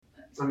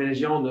I mean,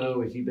 as y'all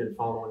know, if you've been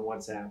following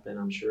WhatsApp, and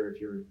I'm sure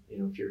if you're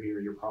here,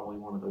 you're probably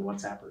one of the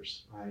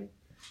WhatsAppers, right?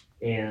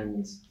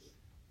 And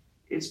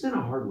it's been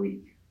a hard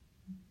week.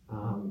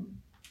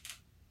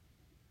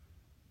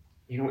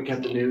 We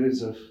got the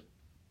news of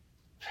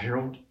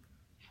Harold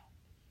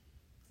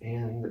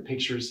and the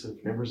pictures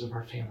of members of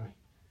our family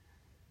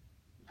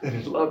that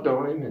had loved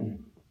on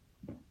him,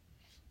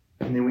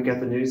 and then we got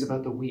the news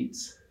about the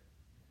Wheats.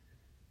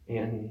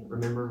 And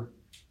remember,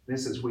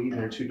 Mrs. Wheat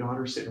and their 2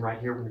 daughters sitting right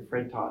here when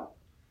Fred taught,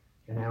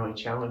 and how he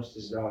challenged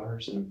his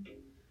daughters. And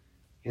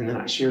then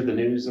I shared the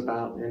news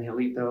about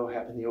Angelito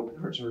having the open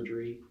heart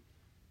surgery,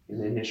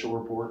 and the initial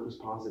report was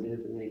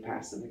positive, and then he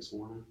passed the next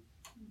morning.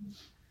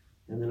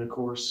 And then, of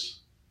course,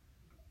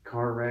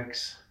 car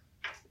wrecks,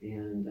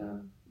 and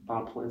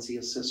Bob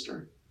Palencia's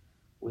sister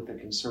with a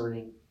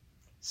concerning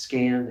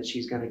scan that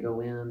she's got to go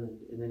in,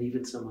 and then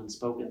even some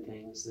unspoken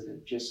things that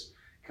have just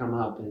come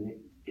up. And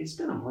it's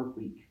been a hard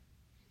week.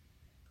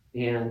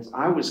 And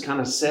I was kind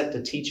of set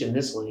to teach in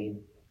this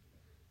lane,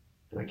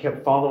 and I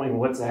kept following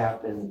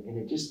WhatsApp, and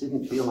it just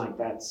didn't feel like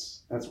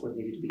that's what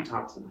needed to be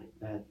taught tonight.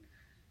 That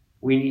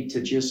we need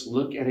to just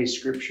look at a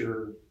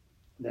scripture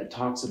that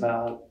talks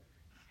about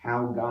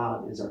how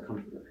God is our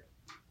comforter.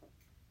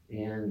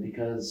 And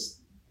because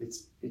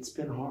it's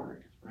been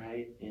hard,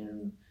 right?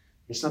 And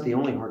it's not the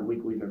only hard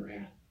week we've ever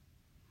had.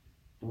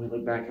 And we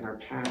look back in our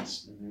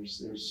past, and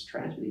there's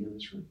tragedy in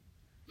this room,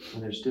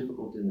 and there's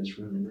difficulty in this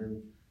room. And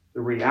then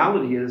the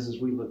reality is, as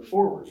we look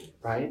forward,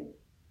 right,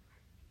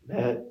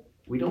 that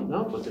we don't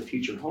know what the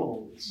future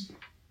holds,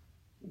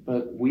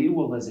 but we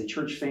will, as a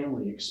church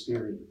family,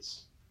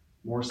 experience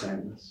more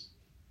sadness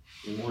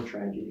and more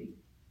tragedy,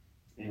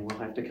 and we'll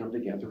have to come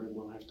together, and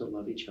we'll have to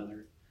love each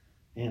other.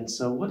 And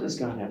so what does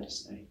God have to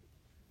say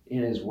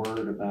in His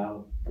Word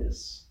about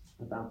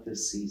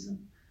this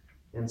season?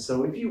 And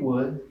so if you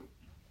would,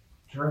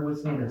 turn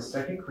with me to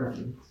 2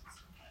 Corinthians.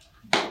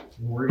 And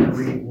we're going to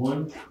read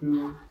 1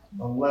 through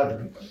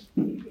 11.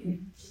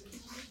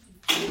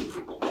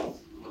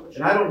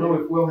 And I don't know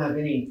if we'll have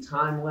any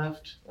time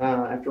left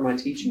after my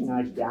teaching.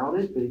 I doubt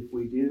it, but if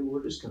we do,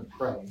 we're just going to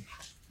pray.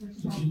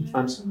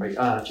 I'm sorry,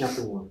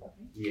 chapter 1.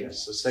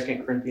 Yes, so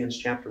 2 Corinthians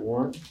chapter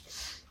 1.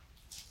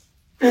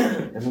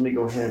 And let me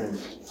go ahead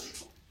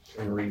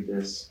and read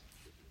this.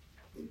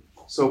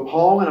 So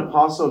Paul, an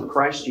apostle of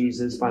Christ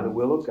Jesus by the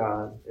will of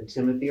God, and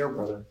Timothy, our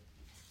brother,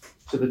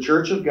 to the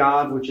church of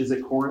God which is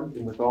at Corinth,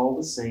 and with all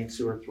the saints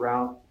who are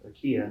throughout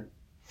Achaia,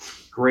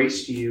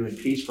 grace to you and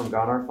peace from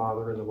God our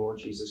Father and the Lord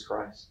Jesus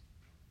Christ.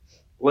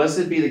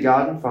 Blessed be the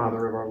God and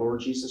Father of our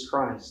Lord Jesus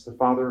Christ, the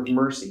Father of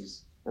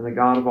mercies and the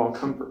God of all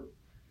comfort,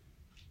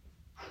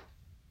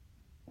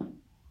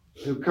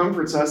 who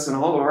comforts us in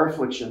all our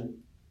affliction,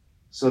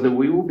 so that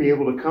we will be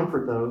able to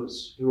comfort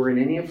those who are in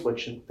any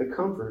affliction, the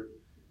comfort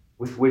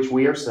with which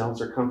we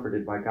ourselves are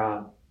comforted by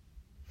God.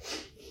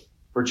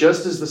 For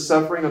just as the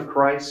sufferings of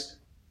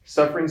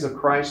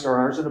Christ are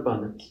ours in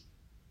abundance,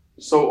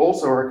 so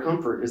also our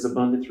comfort is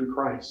abundant through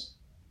Christ.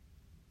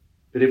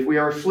 But if we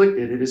are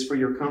afflicted, it is for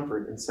your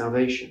comfort and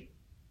salvation.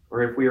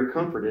 Or if we are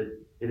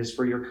comforted, it is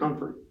for your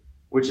comfort,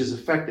 which is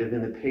effective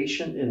in the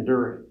patient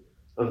enduring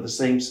of the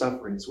same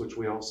sufferings which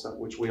we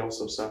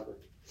also suffer.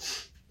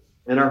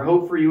 And our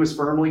hope for you is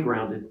firmly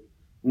grounded,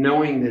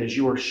 knowing that as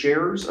you are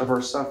sharers of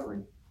our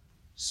suffering,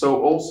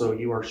 so also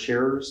you are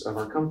sharers of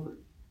our comfort.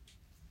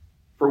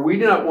 For we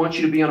do not want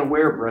you to be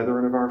unaware,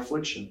 brethren, of our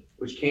affliction,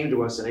 which came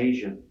to us in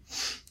Asia,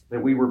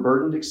 that we were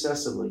burdened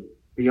excessively,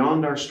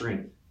 beyond our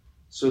strength,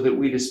 so that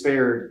we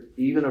despaired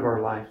even of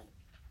life.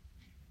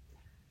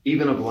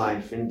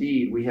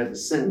 Indeed, we had the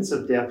sentence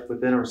of death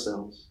within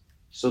ourselves,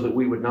 so that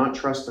we would not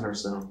trust in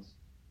ourselves,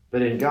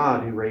 but in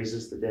God who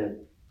raises the dead,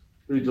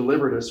 who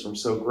delivered us from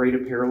so great a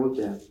peril of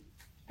death,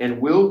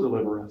 and will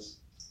deliver us,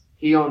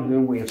 He on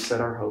whom we have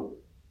set our hope.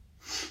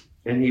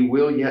 And He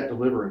will yet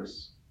deliver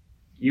us.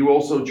 You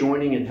also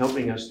joining in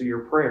helping us through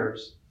your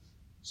prayers,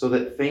 so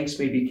that thanks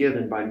may be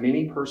given by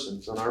many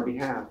persons on our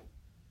behalf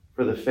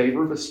for the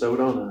favor bestowed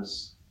on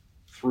us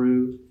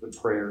through the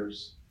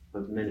prayers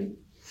of many.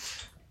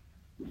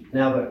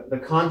 Now, the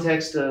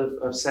context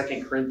of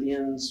 2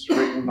 Corinthians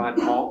written by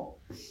Paul,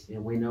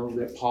 and we know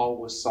that Paul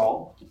was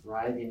Saul,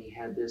 right? And he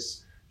had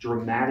this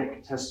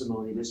dramatic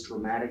testimony, this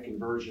dramatic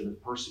conversion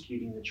of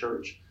persecuting the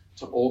church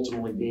to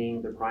ultimately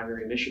being the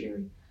primary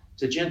missionary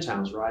to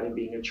Gentiles, right? And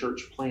being a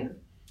church planter.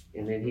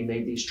 And then he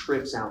made these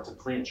trips out to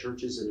plant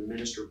churches and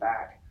administer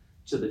back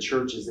to the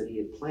churches that he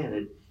had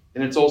planted.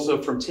 And it's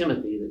also from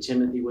Timothy, that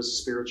Timothy was a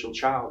spiritual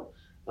child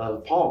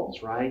of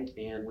Paul's, right?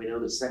 And we know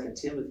that 2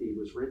 Timothy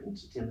was written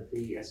to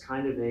Timothy as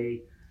kind of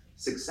a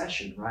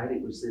succession, right?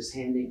 It was this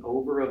handing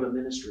over of a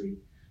ministry,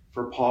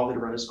 for Paul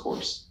had run his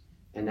course,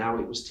 and now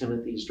it was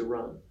Timothy's to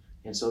run.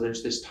 And so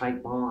there's this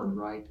tight bond,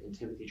 right? And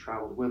Timothy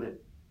traveled with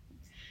it.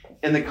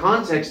 And the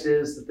context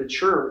is that the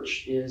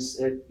church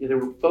there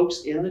were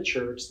folks in the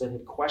church that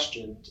had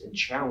questioned and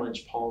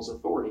challenged Paul's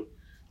authority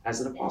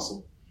as an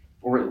apostle,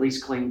 or at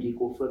least claimed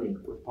equal footing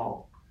with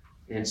Paul.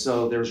 And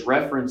so there's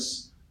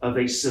reference of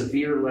a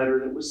severe letter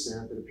that was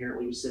sent, that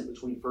apparently was sent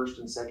between 1st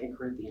and 2nd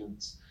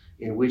Corinthians.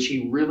 in which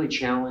he really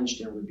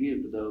challenged and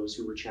rebuked those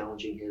who were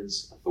challenging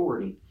his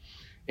authority.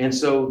 And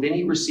so then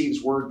he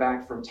receives word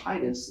back from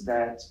Titus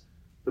that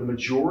the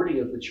majority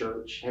of the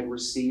church had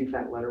received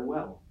that letter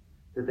well,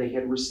 that they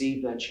had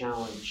received that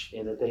challenge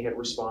and that they had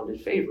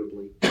responded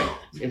favorably.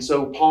 And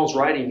so Paul's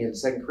writing in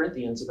 2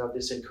 Corinthians about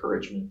this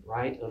encouragement,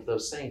 right, of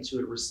those saints who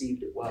had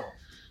received it well.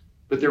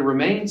 But there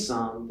remained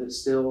some that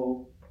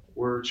still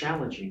were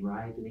challenging,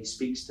 right? And he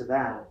speaks to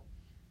that.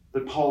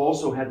 But Paul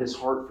also had this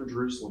heart for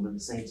Jerusalem and the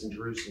saints in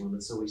Jerusalem.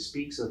 And so he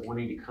speaks of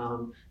wanting to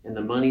come and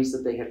the monies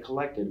that they had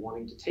collected,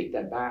 wanting to take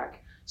that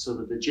back so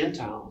that the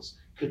Gentiles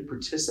could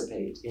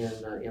participate in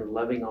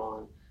loving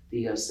on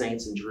the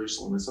saints in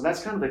Jerusalem. And so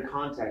that's kind of the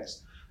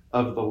context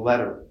of the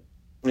letter.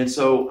 And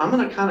so I'm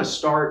going to kind of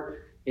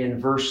start in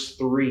verse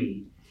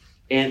 3.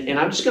 And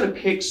I'm just going to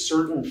pick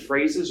certain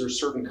phrases or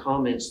certain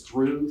comments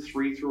through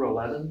 3 through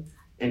 11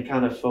 and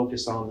kind of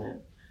focus on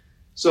that.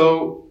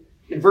 So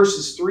in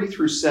verses 3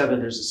 through 7,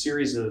 there's a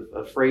series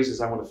of phrases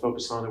I want to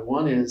focus on. And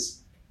one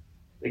is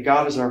that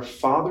God is our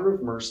Father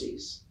of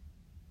mercies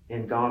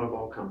and God of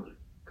all comfort.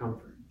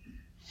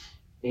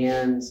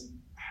 And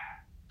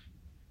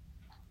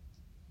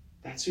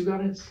that's who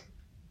God is.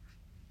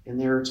 And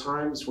there are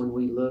times when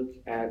we look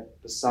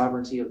at the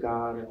sovereignty of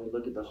God and we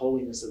look at the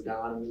holiness of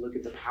God and we look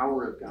at the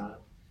power of God.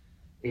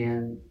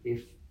 And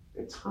if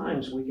at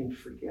times we can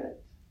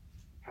forget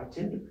how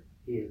tender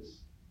He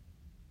is,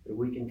 that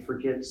we can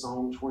forget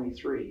Psalm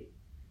 23,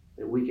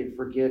 that we can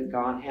forget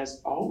God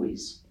has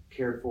always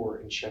cared for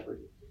and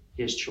shepherded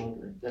His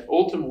children, that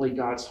ultimately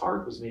God's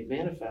heart was made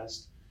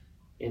manifest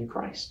in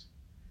Christ,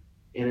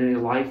 and in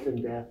a life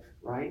and death,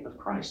 right, of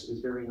Christ,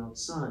 His very own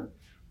Son.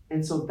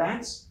 And so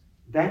that's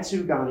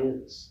who God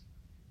is.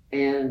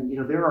 And,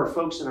 there are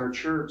folks in our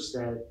church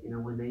that,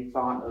 when they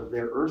thought of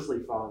their earthly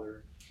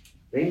father,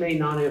 they may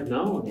not have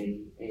known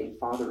a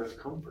father of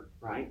comfort,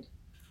 right?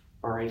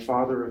 Or a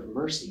father of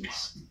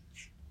mercies.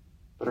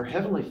 But our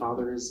Heavenly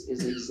Father is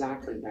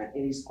exactly that,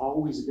 and He's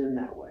always been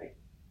that way.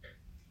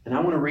 And I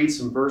want to read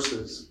some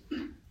verses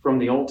from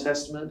the Old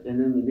Testament and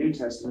then the New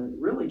Testament,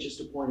 really just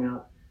to point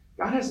out,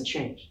 God hasn't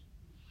changed.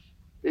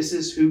 This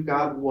is who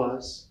God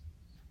was,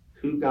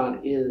 who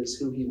God is,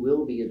 who He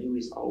will be, and who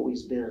He's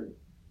always been.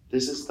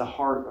 This is the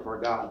heart of our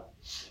God.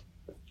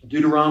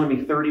 Deuteronomy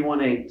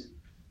 31:8.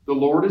 The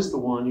Lord is the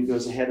one who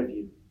goes ahead of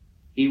you.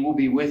 He will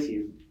be with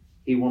you.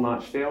 He will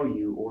not fail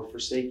you or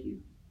forsake you.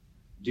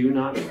 Do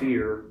not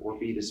fear or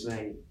be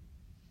dismayed.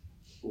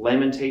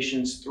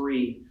 Lamentations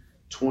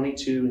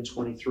 3:22 and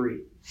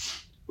 23.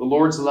 The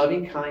Lord's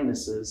loving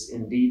kindnesses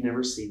indeed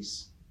never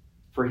cease,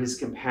 for His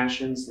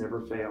compassions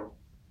never fail.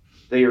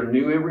 They are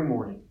new every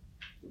morning.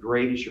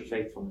 Great is your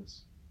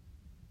faithfulness.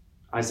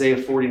 Isaiah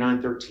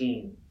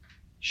 49:13.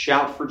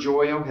 Shout for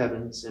joy, O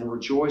heavens, and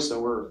rejoice,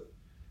 O earth.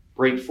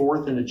 Break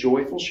forth into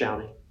joyful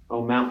shouting,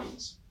 O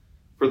mountains,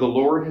 for the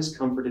Lord has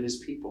comforted His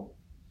people,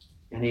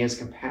 and He has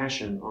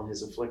compassion on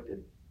His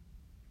afflicted.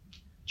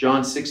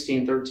 John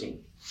 16:13.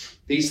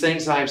 These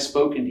things I have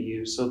spoken to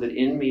you, so that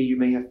in me you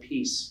may have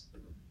peace.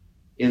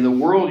 In the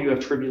world you have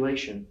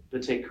tribulation,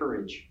 but take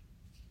courage,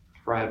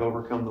 for I have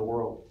overcome the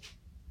world.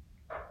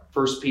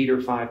 1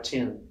 Peter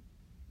 5:10.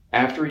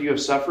 After you have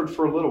suffered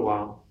for a little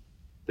while,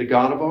 the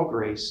God of all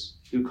grace,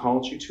 who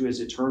called you to His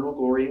eternal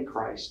glory in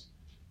Christ,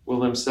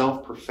 will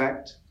Himself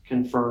perfect,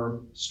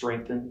 confirm,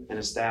 strengthen, and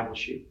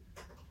establish you.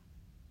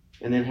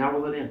 And then how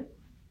will it end?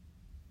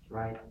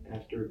 Right?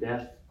 After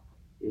death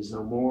is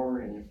no more,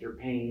 and after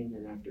pain,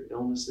 and after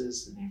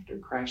illnesses, and after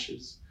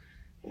crashes,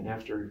 and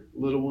after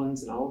little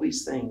ones, and all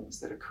these things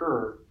that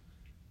occur,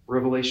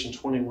 Revelation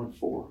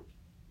 21:4.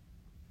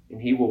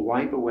 And He will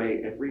wipe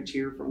away every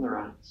tear from their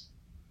eyes.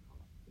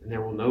 And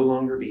there will no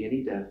longer be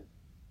any death.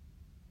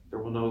 There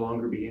will no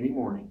longer be any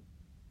mourning,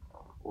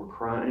 or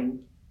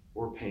crying,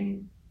 or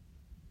pain,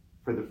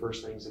 for the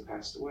first things have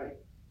passed away.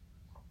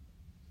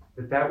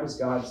 But that was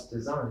God's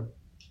design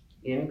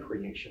in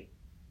creation.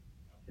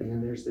 And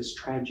then there's this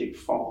tragic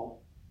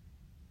fall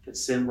that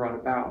sin brought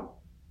about.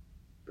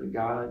 But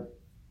God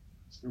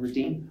is going to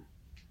redeem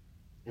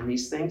that. And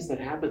these things that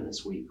happen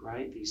this week,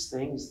 right? These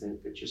things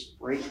that just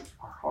break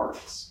our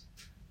hearts.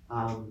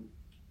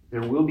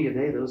 There will be a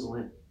day those will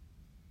end.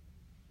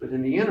 But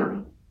in the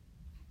interim,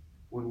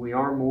 when we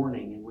are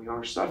mourning and we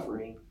are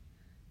suffering,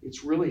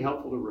 it's really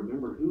helpful to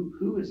remember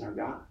who is our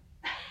God.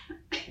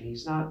 And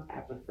He's not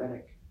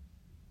apathetic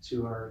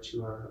to our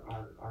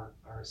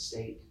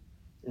state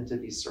and to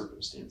these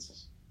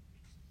circumstances.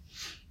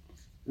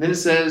 And then it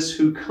says,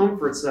 who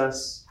comforts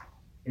us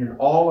in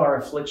all our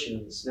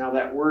afflictions. Now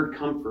that word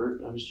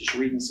comfort, I was just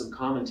reading some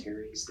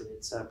commentaries, that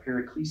it's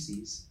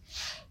paraklesis.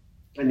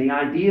 And the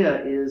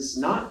idea is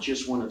not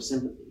just one of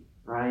sympathy,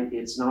 right?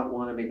 It's not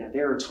one,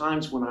 there are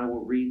times when I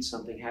will read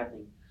something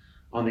happening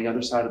on the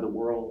other side of the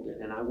world,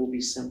 and I will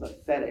be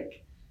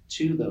sympathetic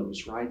to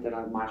those, right?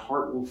 That my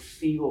heart will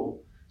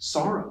feel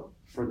sorrow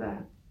for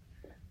that.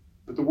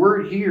 But the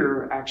word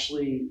here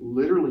actually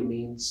literally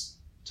means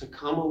to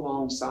come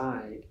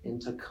alongside and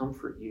to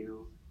comfort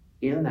you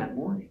in that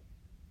mourning,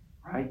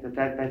 right?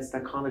 That's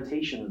the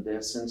connotation of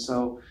this. And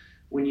so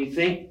when you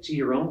think to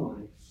your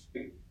own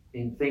life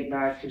and think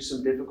back to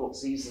some difficult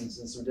seasons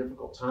and some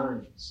difficult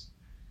times,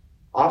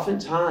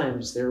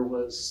 oftentimes there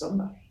was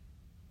somebody,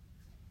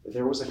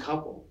 there was a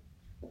couple,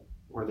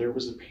 or there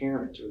was a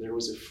parent, or there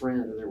was a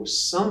friend, or there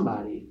was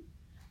somebody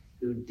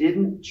who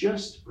didn't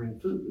just bring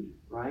food,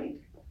 right?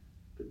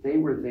 But they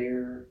were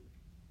there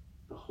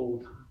the whole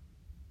time.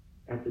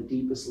 At the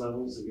deepest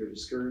levels of your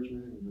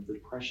discouragement and the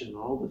depression and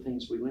all the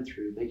things we went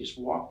through, they just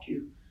walked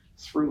you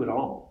through it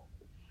all.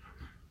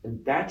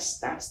 And that's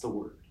the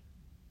word,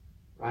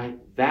 right?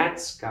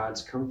 That's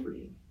God's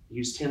comforting.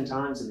 Used 10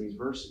 times in these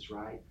verses,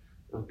 right?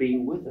 Of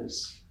being with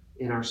us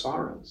in our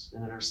sorrows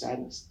and in our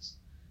sadnesses.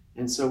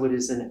 And so it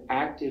is an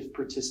active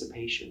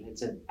participation.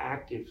 It's an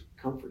active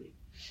comforting.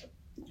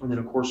 And then,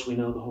 of course, we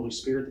know the Holy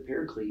Spirit, the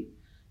Paraclete,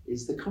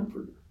 is the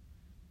comforter,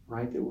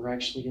 right? That we're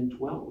actually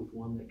indwelt with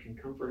one that can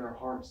comfort our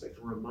hearts, that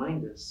can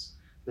remind us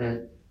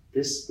that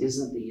this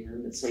isn't the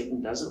end, that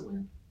Satan doesn't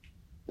win,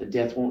 that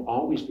death won't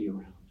always be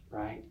around,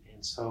 right?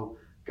 And so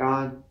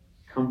God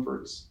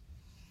comforts.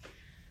 It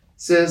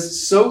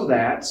says, so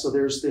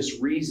there's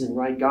this reason,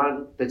 right?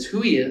 God, that's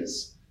who he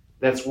is,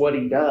 that's what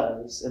he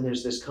does, and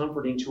there's this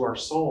comforting to our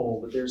soul,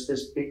 but there's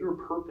this bigger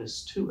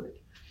purpose to it.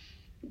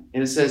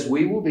 And it says,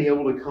 we will be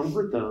able to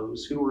comfort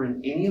those who are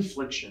in any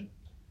affliction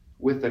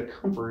with the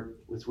comfort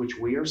with which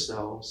we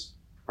ourselves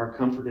are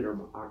comforted.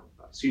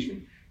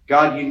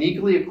 God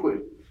uniquely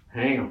equipped.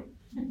 Hang on.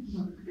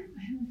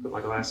 Put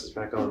my glasses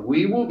back on.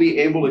 We will be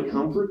able to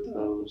comfort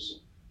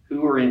those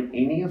who are in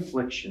any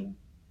affliction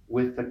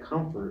with the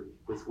comfort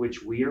with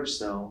which we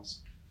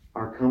ourselves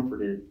are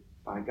comforted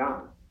by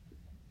God.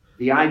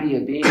 The idea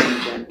being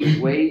that the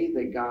way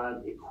that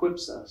God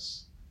equips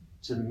us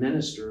to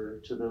minister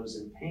to those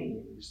in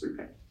pain is through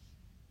pain.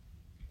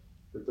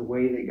 That the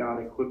way that God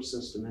equips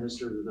us to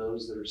minister to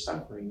those that are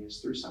suffering is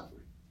through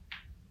suffering.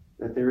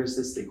 That there is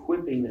this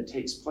equipping that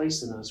takes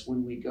place in us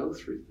when we go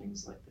through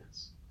things like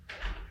this.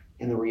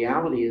 And the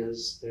reality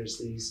is there's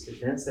these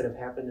events that have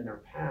happened in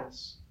our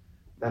past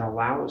that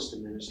allow us to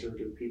minister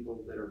to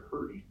people that are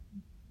hurting.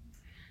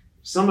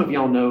 Some of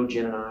y'all know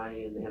Jen and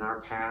I in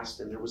our past,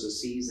 and there was a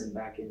season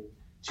back in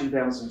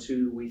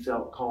 2002 we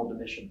felt called to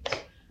missions.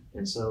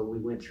 And so we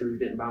went through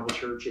Denton Bible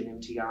Church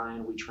and MTI,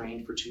 and we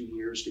trained for 2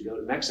 years to go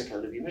to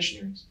Mexico to be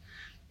missionaries.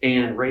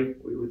 And we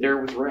were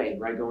there with Ray,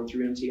 right, going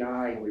through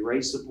MTI, and we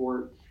raised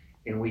support,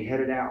 and we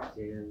headed out.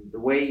 And the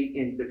way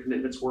the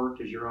commitments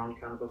worked is you're on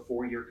kind of a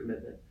 4-year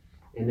commitment,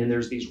 and then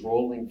there's these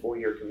rolling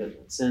 4-year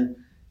commitments. And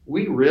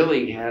we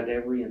really had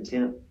every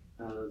intent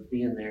of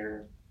being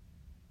there,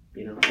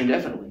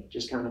 indefinitely,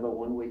 just kind of a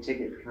one-way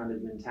ticket kind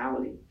of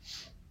mentality.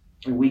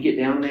 And we get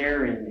down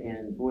there,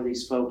 and boy,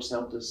 these folks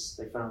helped us.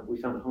 We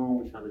found a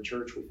home, we found a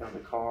church, we found a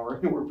car,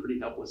 and we're pretty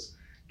helpless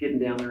getting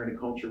down there in a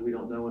culture we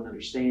don't know and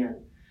understand.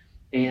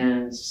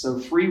 And so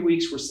 3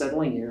 weeks we're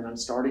settling in. I'm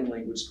starting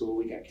language school.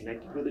 We got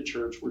connected with a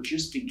church. We're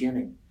just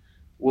beginning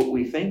what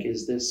we think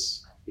is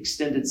this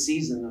extended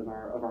season of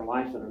our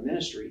life and our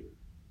ministry.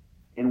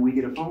 And we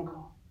get a phone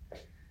call.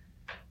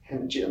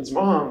 And Jen's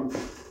mom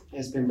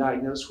has been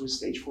diagnosed with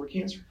stage 4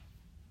 cancer.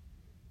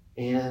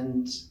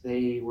 And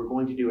they were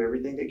going to do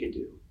everything they could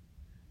do.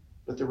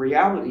 But the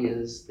reality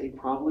is they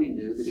probably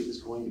knew that it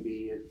was going to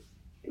be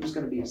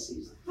a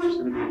season. It was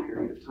going to be a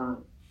period of time.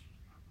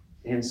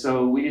 And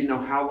so we didn't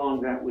know how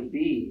long that would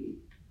be,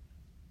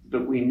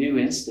 but we knew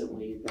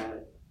instantly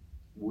that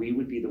we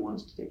would be the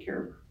ones to take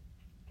care of her.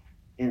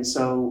 And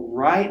so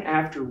right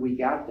after we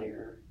got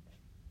there,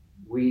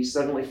 we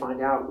suddenly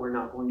find out we're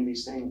not going to be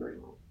staying very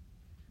long.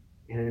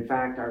 And in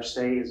fact, our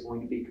stay is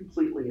going to be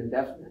completely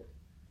indefinite.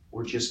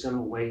 We're just going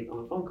to wait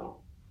on a phone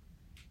call.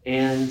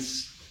 And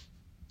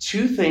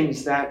 2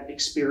 things that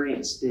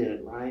experience did,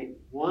 right?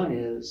 One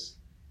is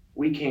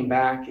we came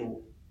back and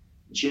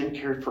Jen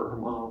cared for her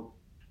mom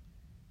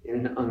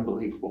in an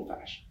unbelievable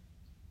fashion.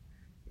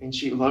 And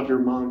she loved her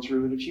mom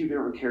through it. If you've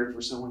ever cared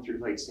for someone through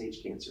late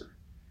stage cancer,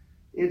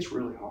 it's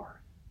really hard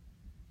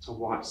to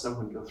watch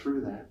someone go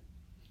through that.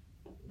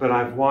 But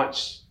I've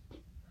watched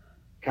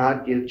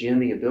God give Jen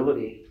the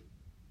ability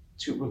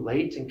to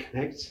relate and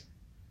connect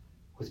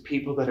with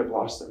people that have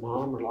lost their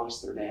mom or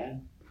lost their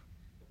dad,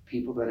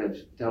 people that have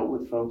dealt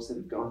with folks that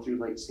have gone through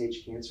late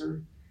stage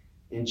cancer.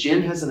 And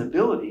Jen has an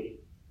ability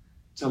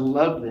to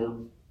love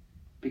them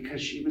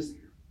because she was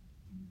there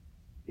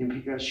and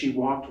because she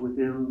walked with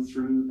them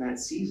through that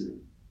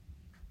season.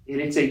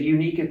 And it's a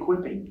unique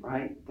equipping,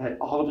 right, that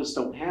all of us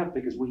don't have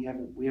because we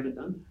haven't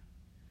done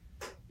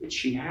that. But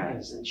she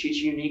has, and she's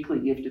uniquely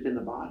gifted in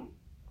the body.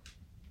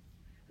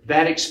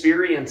 That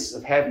experience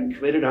of having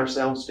committed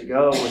ourselves to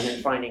go and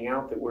then finding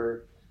out that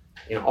we're,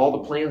 all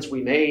the plans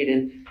we made,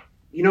 and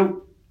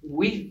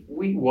we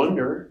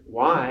wonder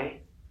why,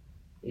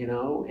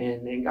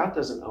 and God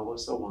doesn't owe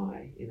us a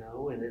why,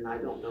 and then I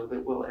don't know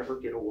that we'll ever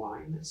get a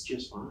why, and that's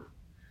just fine,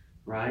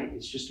 right?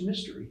 It's just a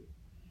mystery.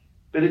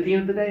 But at the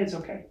end of the day, it's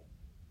okay.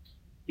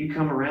 You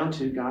come around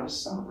to God is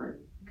sovereign.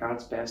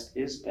 God's best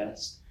is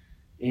best.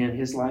 And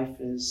his life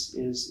is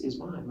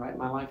mine, right?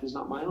 My life is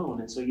not my own.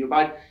 And so you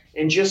abide.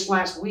 And just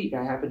last week,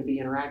 I happened to be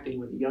interacting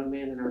with a young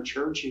man in our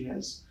church who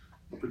has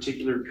a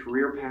particular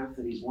career path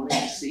that he's wanting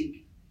to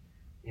seek.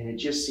 And it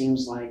just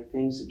seems like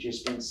things have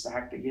just been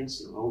stacked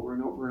against him over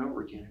and over and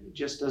over again. And it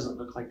just doesn't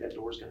look like that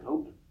door's going to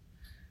open.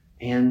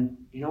 And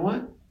you know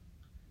what?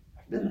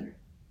 I've been there.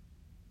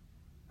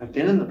 I've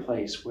been in the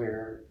place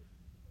where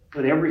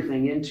put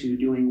everything into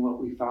doing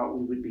what we thought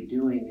we would be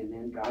doing, and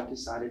then God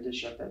decided to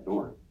shut that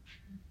door.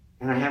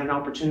 And I had an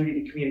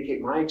opportunity to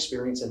communicate my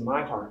experience and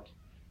my heart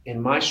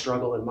and my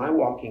struggle and my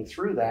walking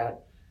through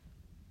that.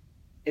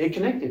 And it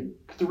connected.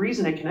 But the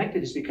reason it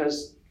connected is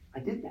because I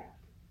did that.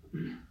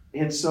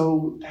 And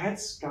so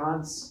that's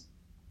God's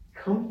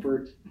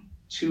comfort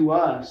to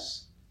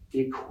us. He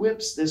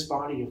equips this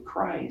body of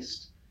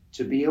Christ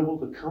to be able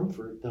to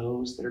comfort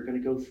those that are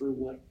going to go through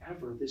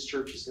whatever this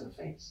church is going to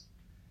face.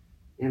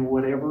 And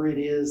whatever it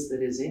is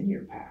that is in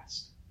your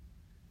past,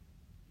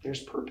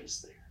 there's purpose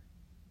there,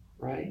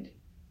 right?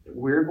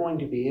 We're going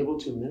to be able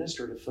to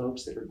minister to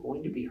folks that are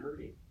going to be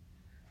hurting.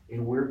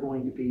 And we're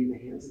going to be the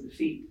hands and the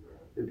feet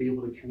to be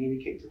able to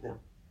communicate to them.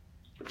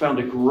 I found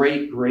a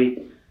great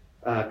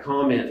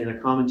comment in a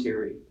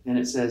commentary, and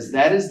it says,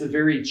 that is the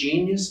very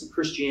genius of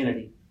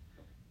Christianity.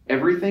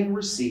 Everything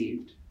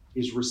received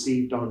is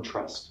received on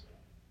trust.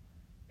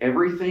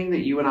 Everything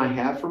that you and I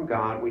have from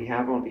God, we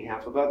have on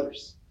behalf of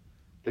others.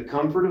 The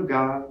comfort of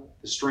God,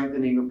 the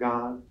strengthening of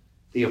God,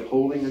 the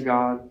upholding of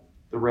God,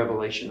 the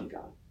revelation of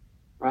God.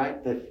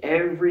 Right? That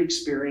every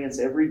experience,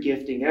 every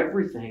gifting,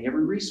 everything,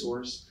 every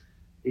resource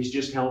is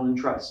just held in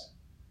trust.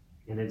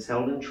 And it's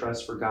held in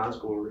trust for God's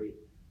glory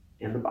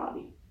and the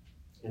body.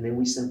 And then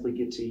we simply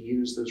get to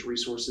use those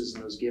resources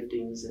and those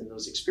giftings and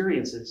those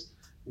experiences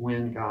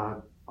when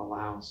God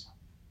allows.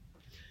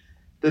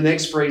 The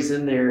next phrase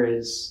in there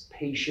is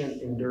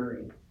patient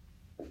enduring.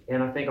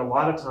 And I think a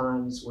lot of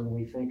times when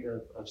we think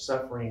of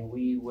suffering,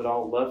 we would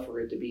all love for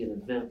it to be an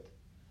event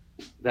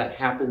that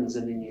happens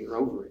and then you're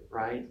over it,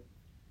 right?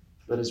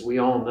 But as we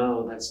all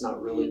know, that's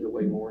not really the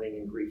way mourning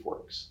and grief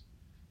works.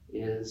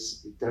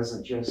 It's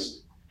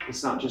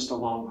not just a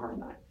long, hard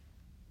night.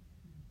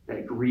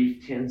 That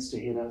grief tends to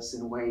hit us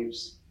in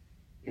waves,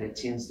 and it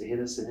tends to hit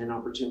us in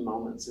inopportune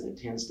moments, and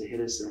it tends to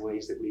hit us in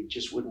ways that we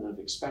just wouldn't have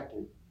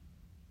expected.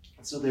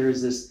 And so there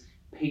is this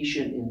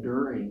patient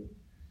enduring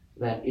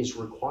that is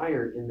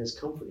required in this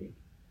comforting.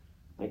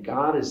 That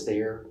God is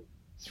there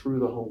through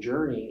the whole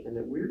journey, and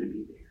that we're to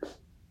be there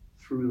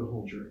through the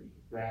whole journey.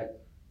 That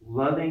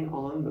loving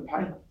on the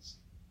pilots.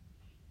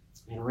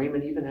 And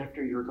Raymond, even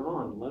after you're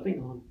gone,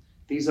 loving on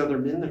these other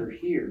men that are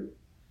here,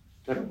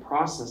 that are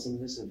processing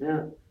this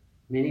event,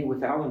 many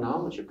without a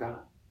knowledge of God,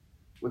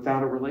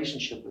 without a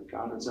relationship with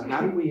God. And so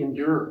how do we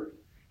endure?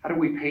 How do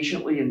we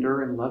patiently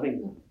endure in loving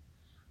them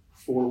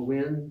for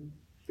when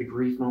the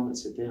grief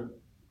moments hit them?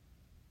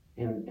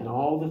 And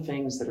all the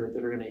things that are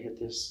going to hit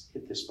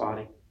this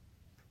body.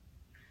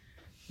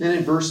 Then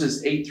in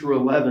verses 8 through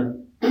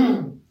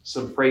 11,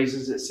 some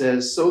phrases, it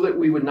says, so that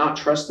we would not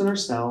trust in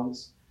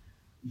ourselves,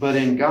 but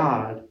in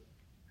God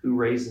who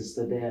raises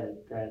the dead.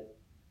 That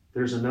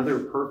there's another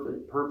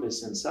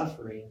purpose in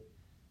suffering,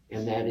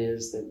 and that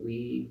is that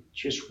we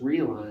just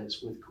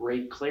realize with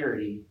great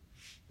clarity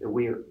that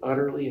we are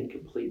utterly and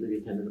completely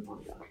dependent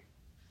upon God.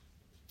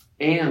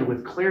 And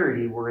with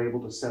clarity, we're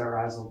able to set our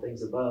eyes on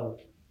things above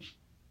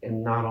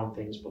and not on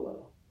things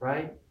below,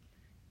 right?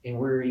 And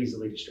we're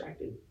easily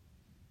distracted,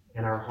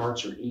 and our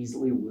hearts are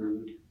easily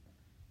wooed,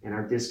 and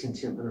our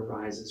discontentment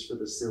arises for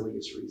the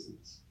silliest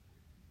reasons.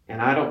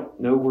 And I don't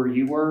know where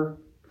you were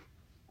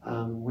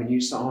when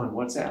you saw on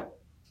WhatsApp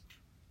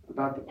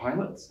about the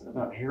pilots and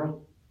about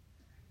Harold.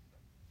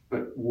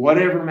 But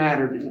whatever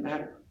mattered didn't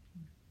matter,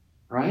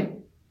 right?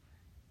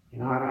 You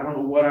know, I don't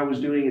know what I was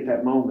doing at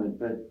that moment,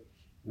 but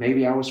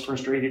maybe I was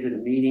frustrated at a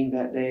meeting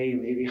that day.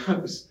 Maybe I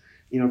was,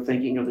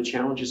 thinking of the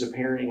challenges of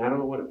parenting. I don't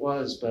know what it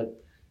was,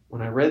 but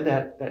when I read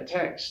that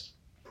text,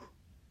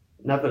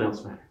 nothing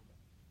else mattered.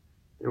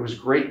 There was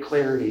great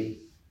clarity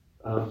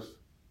of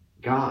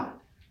God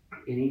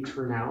in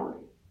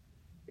eternality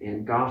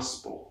and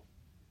gospel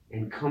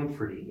and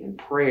comforting and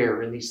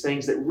prayer and these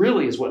things that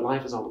really is what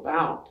life is all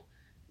about.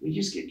 We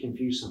just get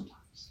confused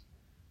sometimes.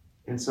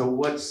 And so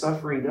what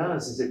suffering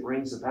does is it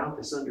brings about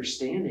this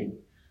understanding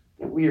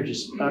that we are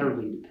just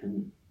utterly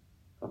dependent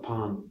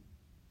upon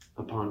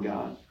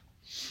God.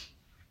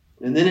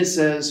 And then it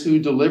says, who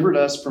delivered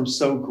us from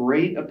so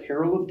great a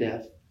peril of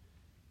death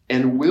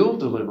and will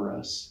deliver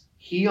us,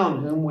 he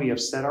on whom we have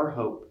set our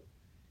hope,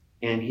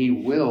 and he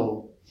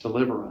will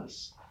deliver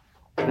us.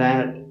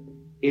 That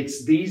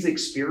it's these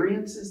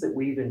experiences that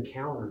we've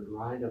encountered,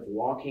 right, of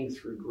walking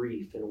through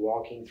grief and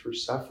walking through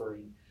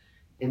suffering,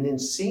 and then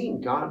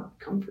seeing God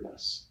comfort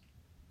us,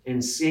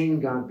 and seeing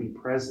God be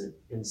present,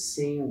 and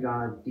seeing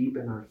God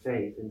deepen our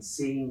faith, and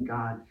seeing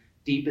God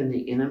deepen the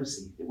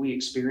intimacy that we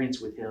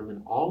experience with him,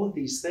 and all of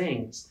these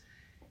things.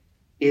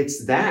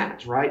 It's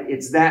that, right?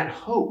 It's that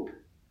hope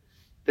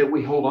that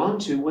we hold on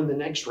to when the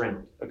next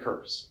round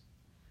occurs.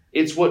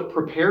 It's what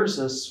prepares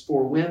us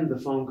for when the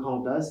phone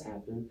call does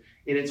happen,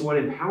 and it's what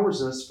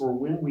empowers us for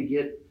when we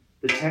get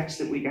the text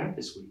that we got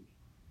this week,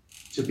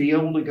 to be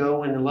able to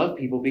go and love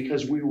people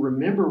because we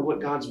remember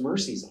what God's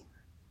mercies are.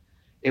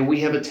 And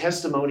we have a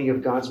testimony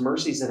of God's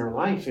mercies in our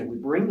life, and we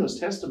bring those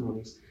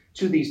testimonies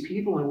to these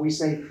people, and we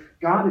say,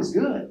 God is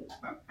good,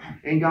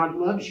 and God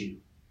loves you,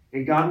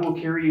 and God will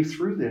carry you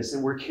through this.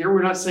 And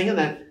we're not saying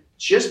that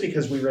just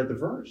because we read the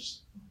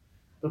verse,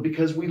 but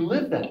because we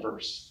live that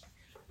verse.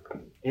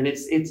 And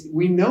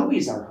we know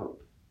He's our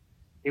hope,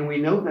 and we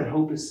know that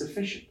hope is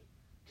sufficient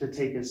to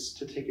take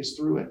us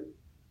through it.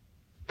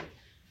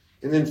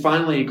 And then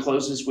finally, he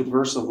closes with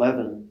verse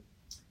 11.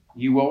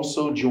 You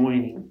also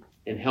joining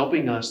in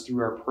helping us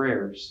through our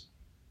prayers,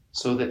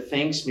 so that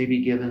thanks may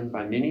be given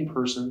by many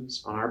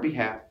persons on our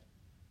behalf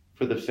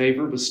for the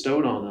favor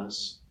bestowed on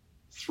us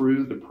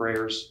through the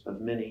prayers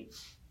of many.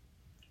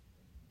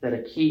 That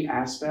a key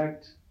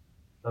aspect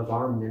of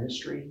our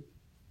ministry,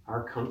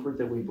 our comfort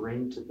that we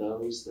bring to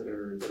those that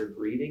are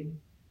grieving,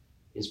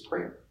 is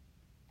prayer.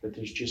 That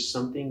there's just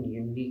something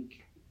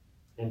unique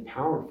and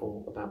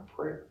powerful about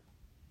prayer.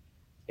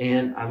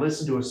 And I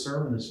listened to a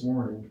sermon this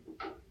morning,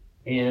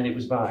 and it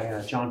was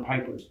by John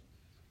Piper.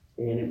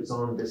 And it was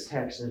on this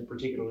text, and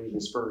particularly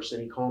this verse,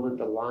 and he called it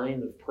the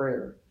line of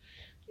prayer.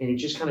 And he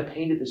just kind of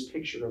painted this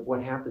picture of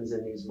what happens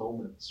in these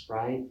moments,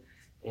 right?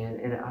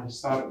 And I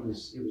just thought it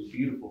was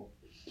beautiful.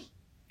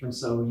 And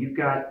so you've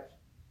got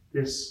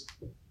this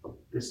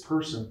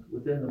person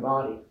within the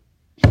body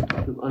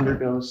who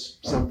undergoes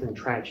something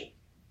tragic,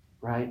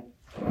 right?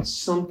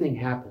 Something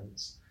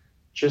happens.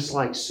 Just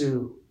like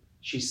Sue,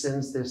 she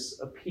sends this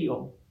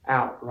appeal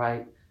out,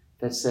 right?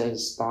 That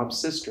says, Bob's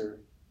sister,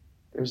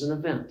 there's an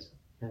event.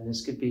 And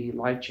this could be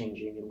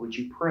life-changing, and would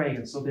you pray?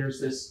 And so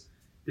there's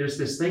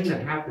this thing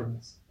that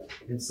happens,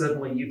 and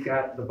suddenly you've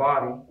got the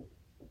body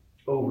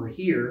over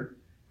here,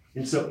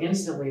 and so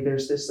instantly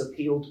there's this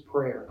appeal to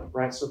prayer,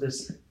 right? So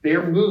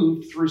they're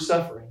moved through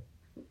suffering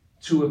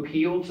to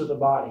appeal to the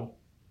body,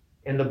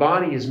 and the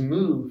body is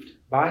moved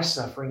by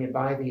suffering and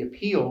by the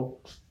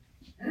appeal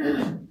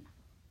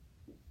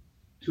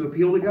to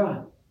appeal to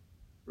God,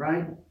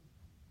 right?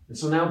 And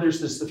so now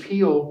there's this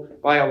appeal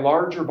by a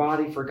larger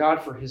body for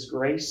God, for His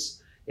grace,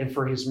 and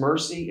for His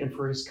mercy, and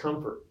for His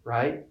comfort,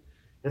 right?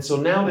 And so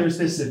now there's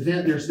this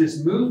event, there's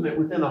this movement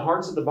within the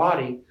hearts of the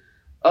body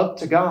up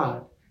to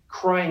God,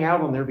 crying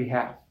out on their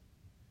behalf.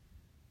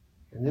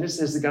 And then it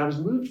says that God is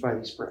moved by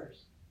these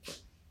prayers.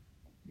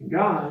 And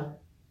God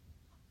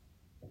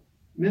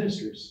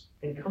ministers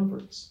and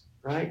comforts,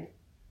 right?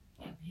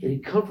 And He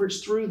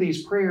comforts through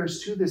these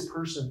prayers to this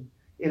person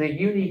in a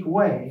unique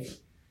way.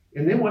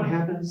 And then what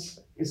happens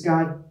is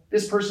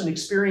this person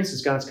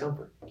experiences God's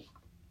comfort.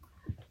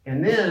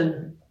 And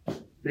then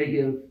they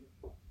give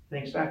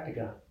thanks back to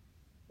God,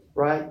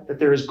 right? That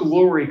there is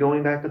glory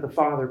going back to the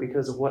Father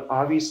because of what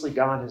obviously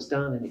God has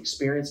done in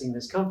experiencing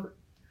this comfort.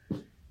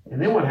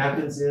 And then what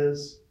happens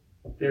is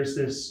there's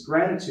this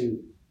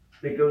gratitude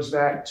that goes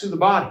back to the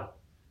body.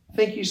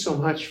 Thank you so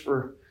much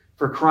for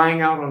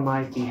crying out on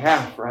my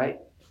behalf, right?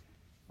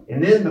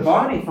 And then the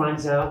body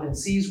finds out and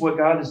sees what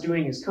God is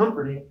doing is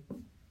comforting,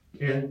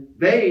 and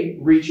they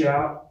reach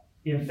out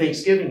in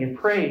thanksgiving and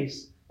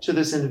praise to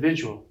this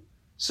individual.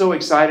 So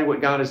excited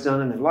what God has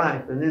done in their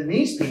life. And then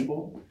these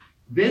people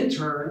then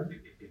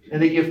turn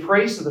and they give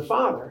praise to the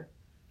Father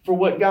for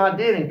what God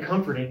did in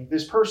comforting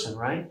this person,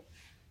 right?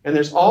 And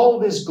there's all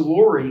this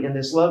glory and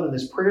this love and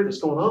this prayer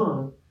that's going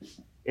on.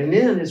 And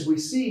then as we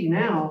see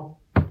now,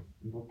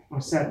 my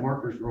sad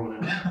marker's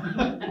growing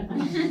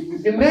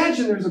out.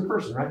 Imagine there's a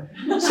person,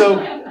 right? So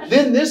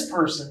then this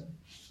person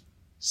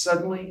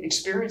suddenly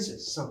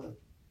experiences something.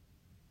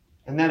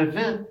 And that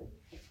event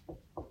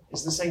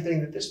is the same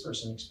thing that this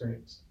person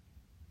experienced.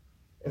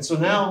 And so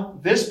now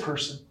this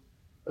person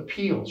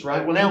appeals,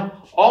 right? Well,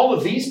 now all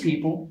of these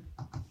people,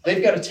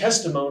 they've got a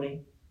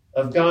testimony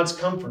of God's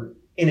comfort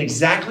in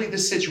exactly the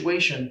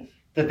situation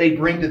that they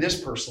bring to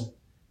this person.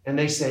 And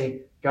they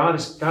say, God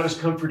is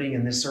comforting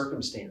in this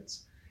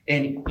circumstance.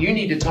 And you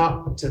need to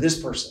talk to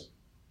this person.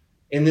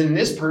 And then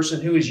this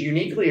person, who is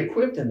uniquely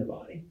equipped in the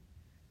body,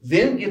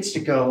 then gets to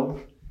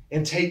go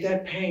and take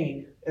that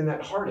pain and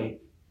that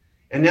heartache.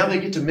 And now they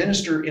get to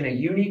minister in a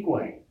unique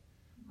way,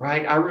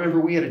 right? I remember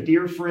we had a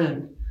dear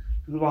friend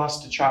who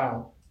lost a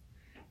child.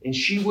 And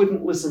she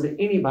wouldn't listen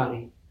to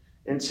anybody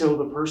until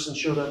the person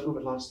showed up who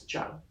had lost the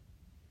child.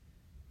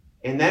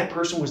 And that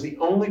person was the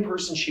only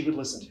person she would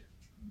listen to.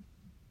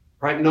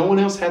 Right? No one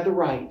else had the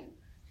right.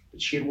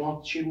 But she had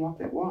walked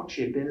that walk.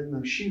 She had been in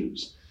those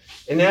shoes.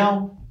 And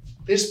now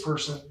this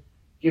person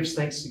gives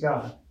thanks to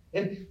God.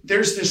 And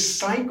there's this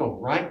cycle,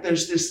 right?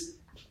 There's this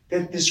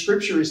that the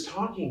scripture is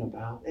talking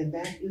about, and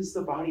that is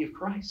the body of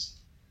Christ.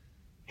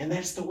 And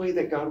that's the way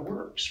that God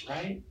works,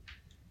 right?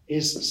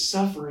 Is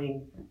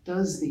suffering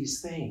does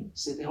these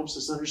things. It helps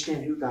us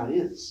understand who God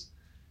is.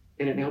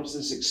 And it helps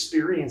us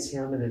experience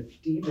Him in a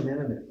deep and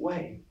intimate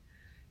way.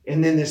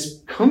 And then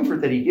this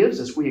comfort that He gives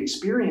us, we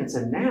experience,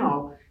 and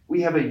now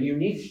we have a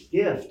unique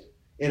gift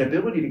and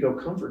ability to go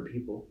comfort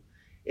people.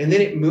 And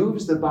then it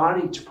moves the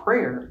body to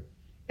prayer.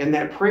 And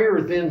that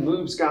prayer then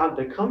moves God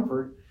to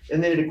comfort.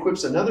 And then it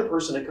equips another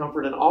person to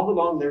comfort. And all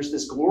along there's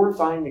this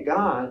glorifying to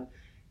God.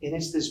 And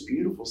it's this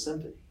beautiful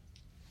symphony.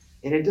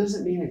 And it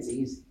doesn't mean it's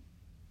easy,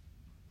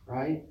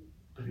 right?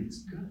 but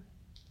it's good.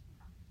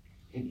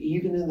 And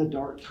even in the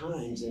dark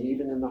times and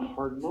even in the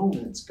hard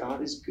moments,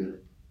 God is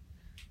good.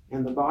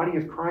 And the body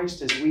of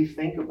Christ, as we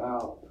think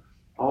about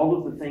all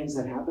of the things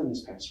that happened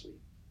this past week,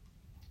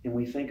 and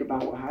we think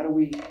about, well, how do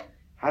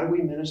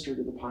we minister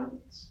to the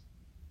pilots?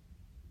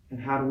 And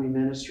how do we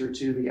minister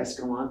to the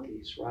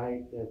Escalantes,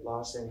 right, at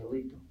Los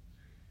Angelito?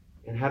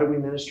 And how do we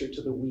minister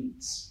to the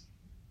Wheats?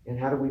 And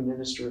how do we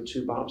minister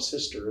to Bob's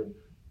sister? And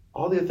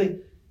all the other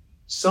things.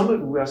 Some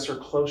of us are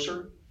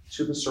closer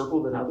to the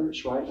circle than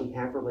others, right? We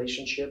have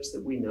relationships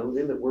that we know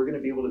them, that we're going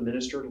to be able to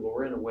minister to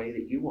Laura in a way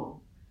that you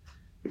won't.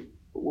 But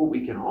what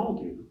we can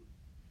all do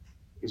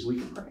is we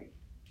can pray,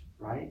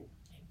 right?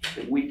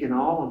 That we can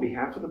all, on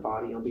behalf of the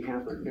body, on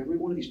behalf of every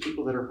one of these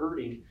people that are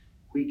hurting,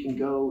 we can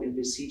go and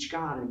beseech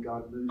God, and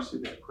God moves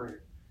through that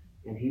prayer.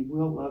 And He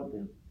will love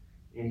them,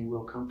 and He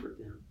will comfort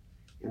them.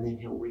 And then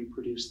He'll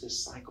reproduce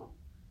this cycle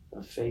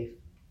of faith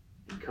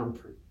and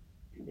comfort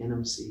and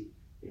intimacy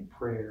and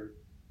prayer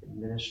and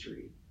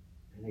ministry.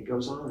 And it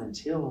goes on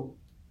until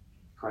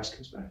Christ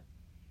comes back.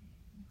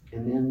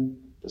 And then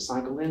the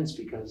cycle ends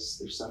because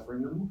they're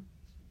suffering no more.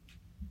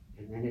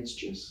 And then it's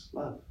just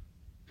love,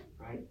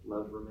 right?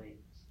 Love remains.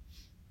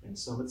 And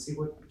so let's see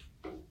what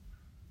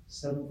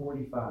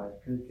 7:45.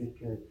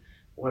 Good.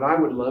 What I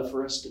would love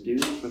for us to do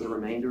for the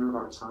remainder of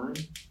our time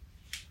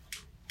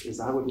is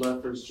I would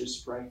love for us to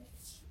just pray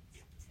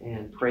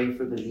and pray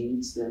for the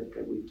needs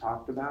that we've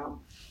talked about.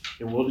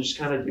 And we'll just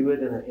kind of do it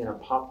in a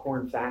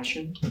popcorn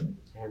fashion.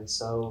 And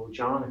so,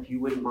 John, if you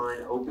wouldn't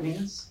mind opening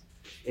us.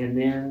 And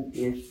then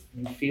if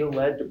you feel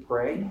led to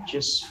pray,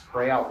 just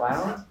pray out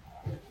loud.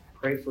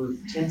 Pray for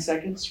 10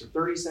 seconds or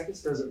 30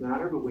 seconds, doesn't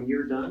matter. But when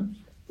you're done,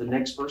 the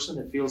next person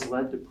that feels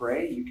led to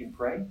pray, you can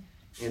pray.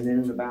 And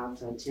then in about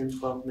 10,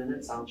 12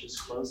 minutes, I'll just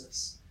close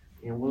us.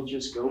 And we'll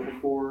just go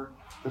before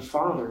the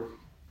Father,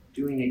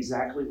 doing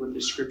exactly what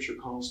the Scripture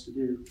calls to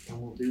do.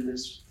 And we'll do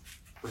this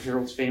for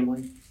Harold's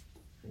family,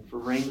 and for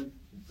Raymond,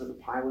 and for the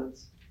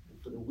pilots,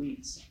 and for the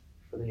Wheats,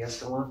 for the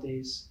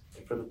Escalantes,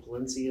 and for the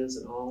Palencias,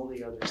 and all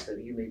the others that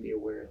you may be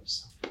aware of.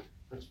 So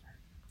let's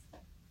pray.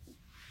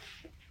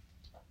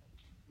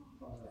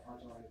 Father, our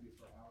hearts are ready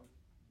for Howard.